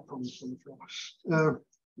this high from the floor.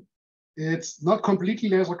 It's not completely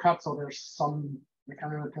laser cut, so there's some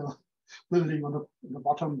mechanical building on the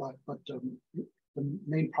bottom, but the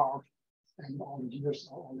main part and all the gears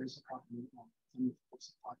are all laser cut.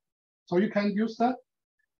 So you can use that.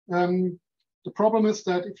 The problem is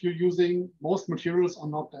that if you're using, most materials are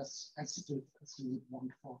not as sensitive as you would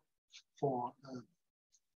want for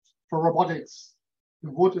robotics.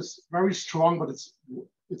 The wood is very strong, but it's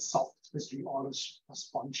soft. It's basically all a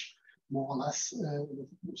sponge, more or less.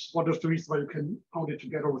 One of the reasons why you can pound it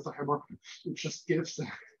together with a hammer. It just gives.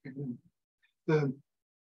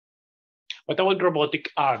 What about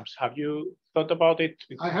robotic arms? Have you thought about it?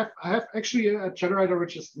 I have actually a generator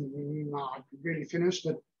which is not really finished,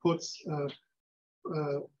 that puts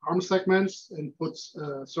arm segments and puts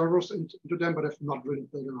servos into them, but I've not really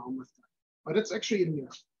played around with that. But it's actually in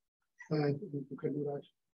there, and you can do that.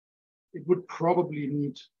 It would probably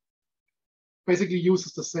need, basically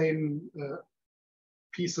uses the same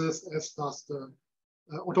pieces as does the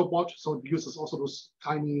Autobot, so it uses also those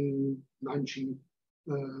tiny 9G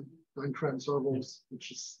 9-tram servos,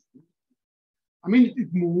 which is, I mean,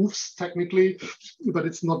 it moves technically, but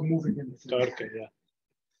it's not moving anything. Okay, yeah.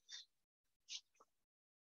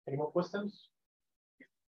 Any more questions?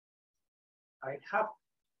 I have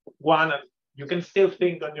one. You can still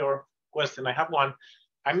think on your question. I have one.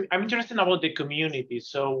 I'm interested about the community.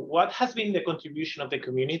 So what has been the contribution of the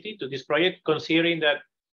community to this project, considering that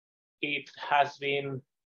it has been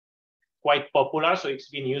quite popular, so it's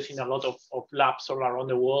been used in a lot of labs all around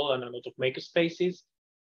the world and a lot of makerspaces.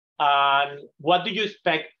 And what do you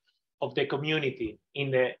expect of the community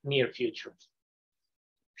in the near future?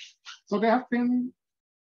 So there have been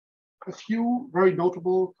a few very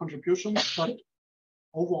notable contributions, but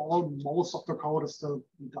overall, most of the code is still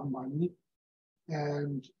done by me.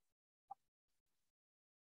 And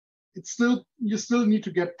it's still, you still need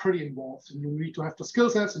to get pretty involved, and you need to have the skill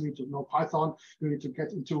sets, you need to know Python, you need to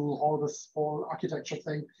get into all this whole architecture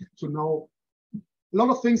thing to know. A lot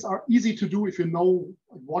of things are easy to do if you know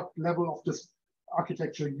what level of this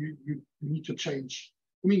architecture you need to change.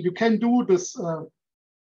 I mean, you can do this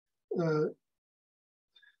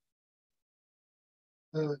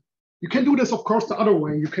you can do this, of course, the other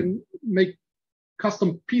way. You can make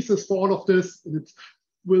custom pieces for all of this, and it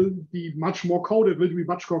will be much more code. It will be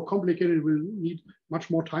much more complicated. It will need much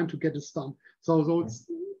more time to get this done. So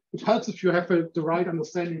it helps if you have the right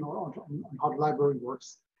understanding on how the library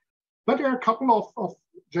works. But there are a couple of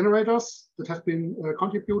generators that have been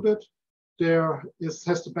contributed. There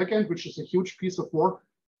has the backend, which is a huge piece of work,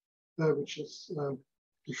 which is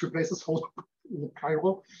which replaces whole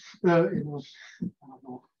Cairo in a, I don't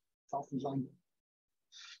know, 1,000-line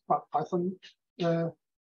Python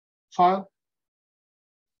file.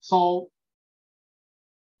 So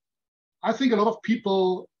I think a lot of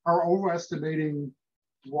people are overestimating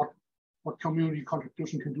what community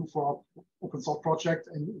contribution can do for an open source project.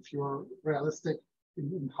 And if you're realistic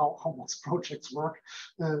in how most projects work,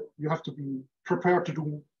 you have to be prepared to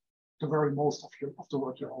do the very most of the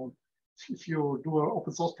work your own. If you do an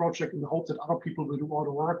open source project in the hope that other people will do all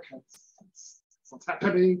the work, that's what's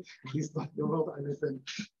happening, at least not in the world, anything.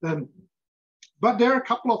 But there are a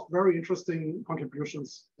couple of very interesting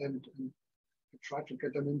contributions, and I try to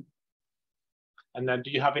get them in. And then,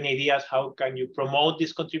 do you have any ideas? How can you promote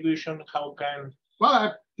this contribution? How can? Well,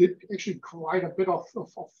 I did actually quite a bit of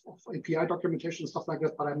API documentation and stuff like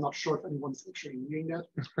that, but I'm not sure if anyone's actually reading that.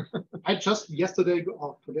 I just yesterday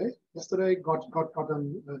got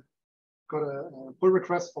got a pull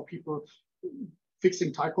request for people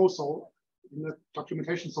fixing typos. So in the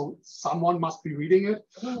documentation, so someone must be reading it.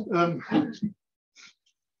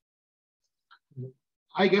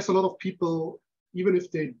 I guess a lot of people, even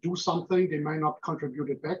if they do something, they might not contribute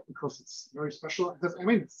it back because it's very special. I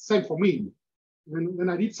mean, same for me. When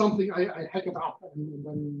I need something, I hack it up, and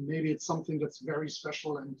then maybe it's something that's very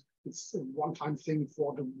special, and it's a one-time thing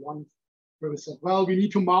for the one where we said, well, we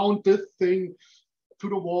need to mount this thing to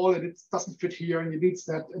the wall, and it doesn't fit here, and it needs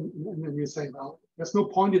that, and then you say, well, there's no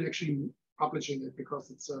point in actually publishing it because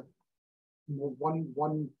it's a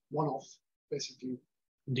one-off basically.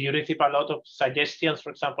 Do you receive a lot of suggestions? For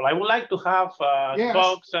example, I would like to have yes.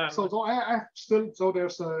 box. So I still, so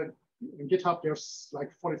there's in GitHub, there's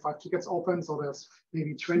like 45 tickets open. So there's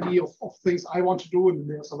maybe 20 of things I want to do. And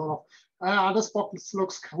there's a lot of, this box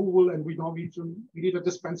looks cool. And we need a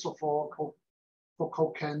dispenser for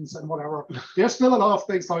Coke cans and whatever. There's still a lot of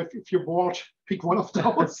things. So if you're bored, pick one of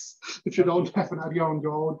those if you don't have an idea on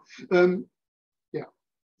your own. Yeah,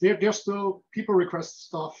 there's still people request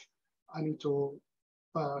stuff. I need to,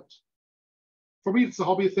 but for me, it's a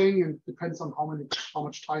hobby thing and depends on how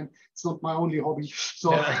much time. It's not my only hobby. So,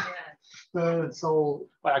 so.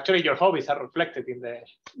 Well, actually, your hobbies are reflected in the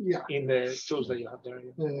tools that you have there.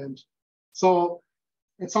 And so,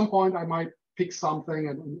 at some point, I might pick something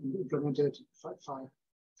and implement it if I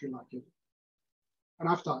feel like it. And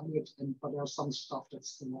I've done it, but there's some stuff that's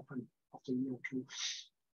still open after a year or two.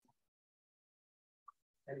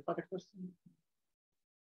 Any other questions?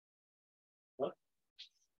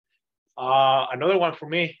 Another one for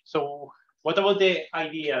me. So what about the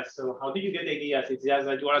ideas? So how do you get ideas? It's just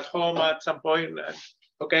that you are at home at some point.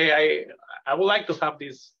 Okay, I would like to have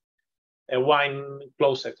this wine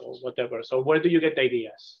closet or whatever. So where do you get the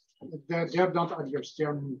ideas? They're not ideas,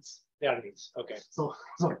 they're needs. They are needs, okay. So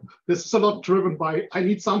this is a lot driven by, I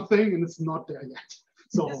need something and it's not there yet.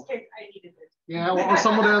 So in this case, I needed it. Yeah, or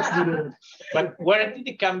someone else needed it. But where did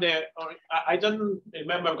it come there? Or I don't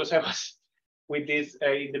remember because I was with this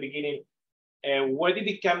in the beginning. Where did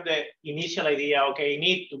it come the initial idea? Okay, I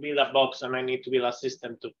need to build a box and I need to build a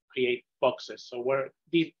system to create boxes. So where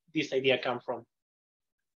did this idea come from?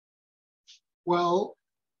 Well,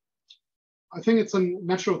 I think it's a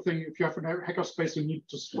natural thing. If you have a hackerspace, you need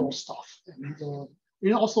to store stuff. And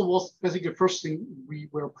it also was basically the first thing we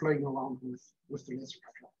were playing around with the laser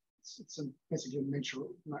cutter. It's basically a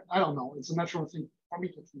natural, I don't know, it's a natural thing for me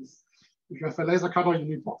at least. If you have a laser cutter, you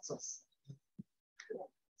need boxes.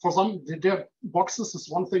 For some, their boxes is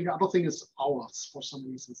one thing, the other thing is hours for some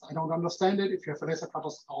reasons. I don't understand it. If you have a laser cutter,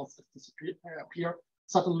 hours appear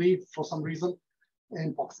suddenly for some reason,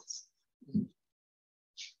 and boxes. And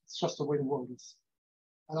it's just the way the world is.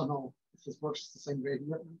 I don't know if this works the same way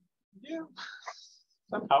here. Yeah,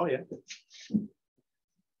 somehow, yeah.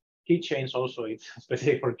 Keychains also, it's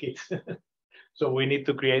especially for kids. So we need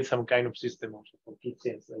to create some kind of system also for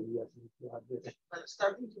keychains. But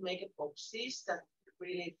starting to make a boxes that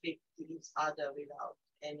really fit to each other without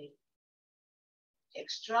any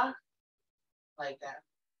extra, like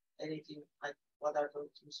anything like what are those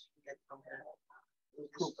things you get from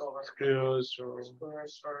the store? Screws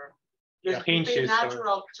or yeah, hinges.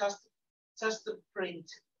 Natural, just to print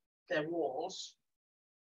the walls,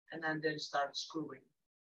 and then start screwing.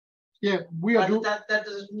 Yeah, we are doing that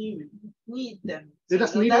doesn't need them. It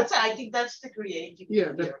doesn't need it. I think that's the creative.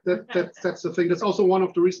 Yeah, that's the thing. That's also one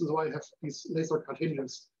of the reasons why I have these laser cut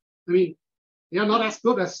hinges. I mean, they are not as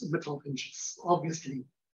good as metal hinges, obviously,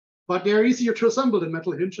 but they're easier to assemble than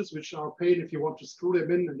metal hinges, which are a pain if you want to screw them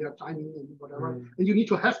in and they're tiny and whatever. And you need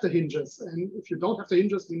to have the hinges. And if you don't have the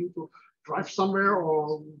hinges, you need to drive somewhere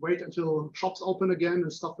or wait until shops open again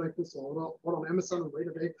and stuff like this, or on Amazon and wait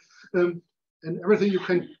a day. And everything you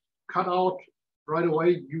can cut out right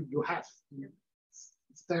away, you have.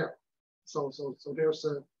 It's there. So there's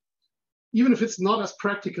a, even if it's not as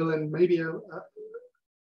practical and maybe a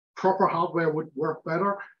proper hardware would work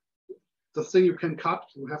better, the thing you can cut,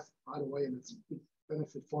 you have right away, and it's a big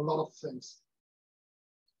benefit for a lot of things.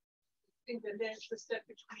 I think that there's the step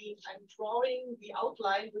between I'm drawing the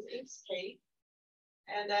outline with Inkscape,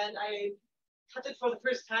 and then I cut it for the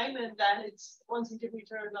first time, and then it's 1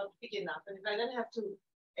 centimeter not big enough. And if I then have to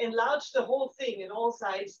enlarge the whole thing in all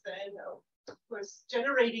sides, then of course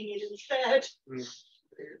generating it instead,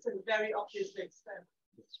 it's a very obvious next step.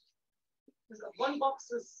 Because one box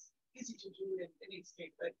is easy to do in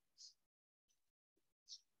Inkscape, but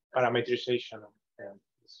parameterization,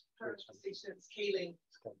 scaling.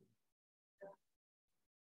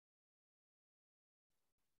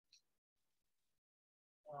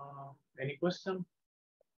 Any question?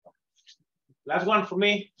 Last one for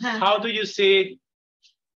me. How do you see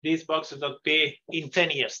this Boxes.py in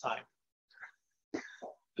 10 years' time?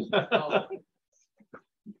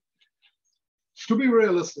 To be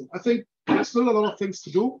realistic, I think there's still a lot of things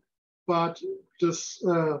to do, but this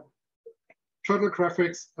turtle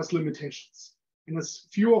graphics has limitations. And a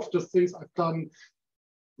few of the things I've done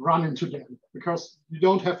run into them because you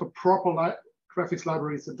don't have a proper graphics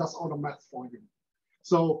library that does all the math for you.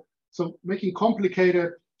 So making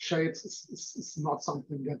complicated shades is not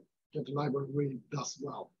something that the library really does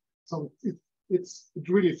well. So it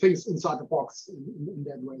really thinks inside the box in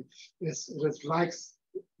that way. It likes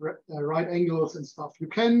right angles and stuff. You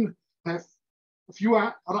can have a few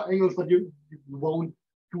other angles, but you won't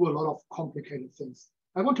do a lot of complicated things.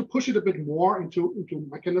 I want to push it a bit more into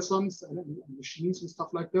mechanisms and machines and stuff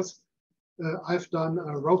like this. I've done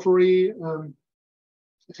a rotary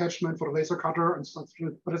attachment for the laser cutter and stuff,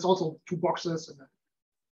 but it's also 2 boxes and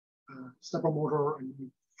a stepper motor and a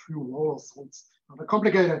few rollers, so it's not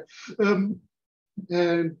complicated.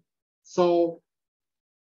 And so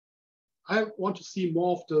I want to see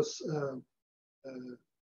more of this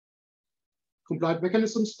compliant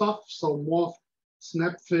mechanism stuff, so more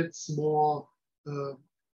snap fits, more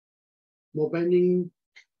bending,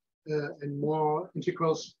 and more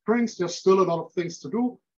integral springs. There's still a lot of things to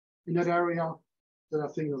do in that area that I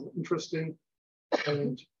think is interesting.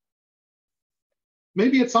 And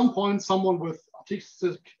maybe at some point, someone with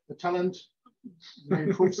artistic talent may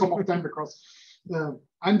improve some of them, because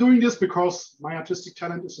I'm doing this because my artistic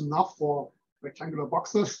talent is enough for rectangular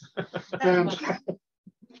boxes. And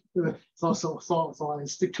so I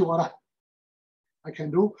stick to what I can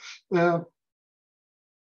do.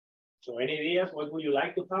 So any ideas? What would you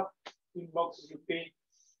like to have in Boxes.py?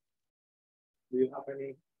 Do you have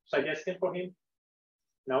any suggestion for him?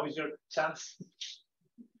 Now is your chance.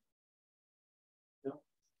 No?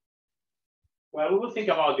 Well, we will think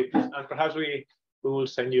about it, and perhaps we will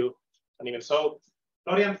send you an email. So,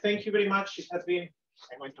 Florian, thank you very much. It has been,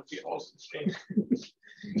 I'm going to feel also strange.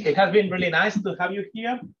 It has been really nice to have you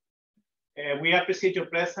here. We appreciate your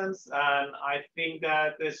presence, and I think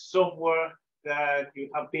that the software that you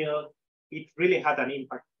have built, it really had an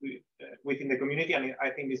impact within the community, and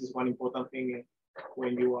I think this is one important thing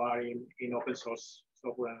when you are in open source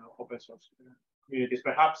software and open source communities.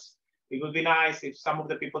 Perhaps it would be nice if some of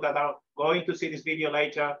the people that are going to see this video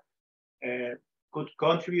later could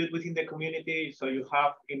contribute within the community. So you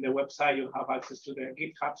have in the website, you have access to the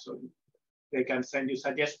GitHub, so they can send you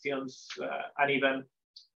suggestions and even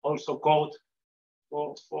also code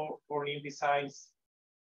for new designs.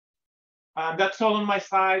 And that's all on my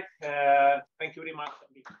side. Thank you very much.